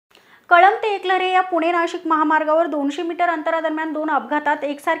कळंब ते एकलहर या पुणे नाशिक महामार्गावर 200 मीटर अंतरादरम्यान दोन अपघातात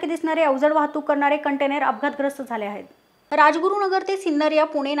एकसारखे दिसणारे अवजड वाहतूक करणारे कंटेनर अपघातग्रस्त झाले आहेत. राजगुरुनगर ते सिन्नर या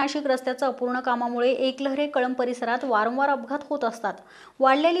पुणे नाशिक रस्त्याच्या अपूर्ण कामामुळे एकलहर कळंब परिसरात वारंवार अपघात होत असतात.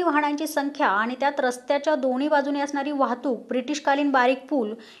 वाढलेली वाहनांची संख्या आणि त्यात रस्त्याच्या दोन्ही बाजूने असणारी वाहतूक, ब्रिटिशकालीन बारीक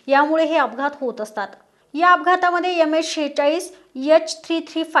पूल यामुळे हे अपघात होत असतात. या अपघातामध्ये MH46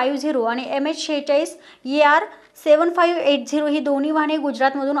 H3350 आणि MH46 AR7580 ही दोन्ही वाहने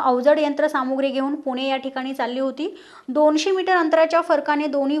गुजरातमधून अवजड यंत्रसामुग्री घेऊन पुणे या ठिकाणी चालली होती. 200 मीटर अंतराच्या फरकाने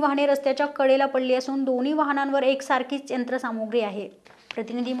दोन्ही वाहने रस्त्याच्या कडेला पडली असून दोन्ही वाहनांवर एकसारखीच यंत्रसामुग्री आहे.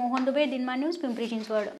 प्रतिनिधी मोहन दुबे, दिनमान न्यूज, पिंपरी चिंचवड.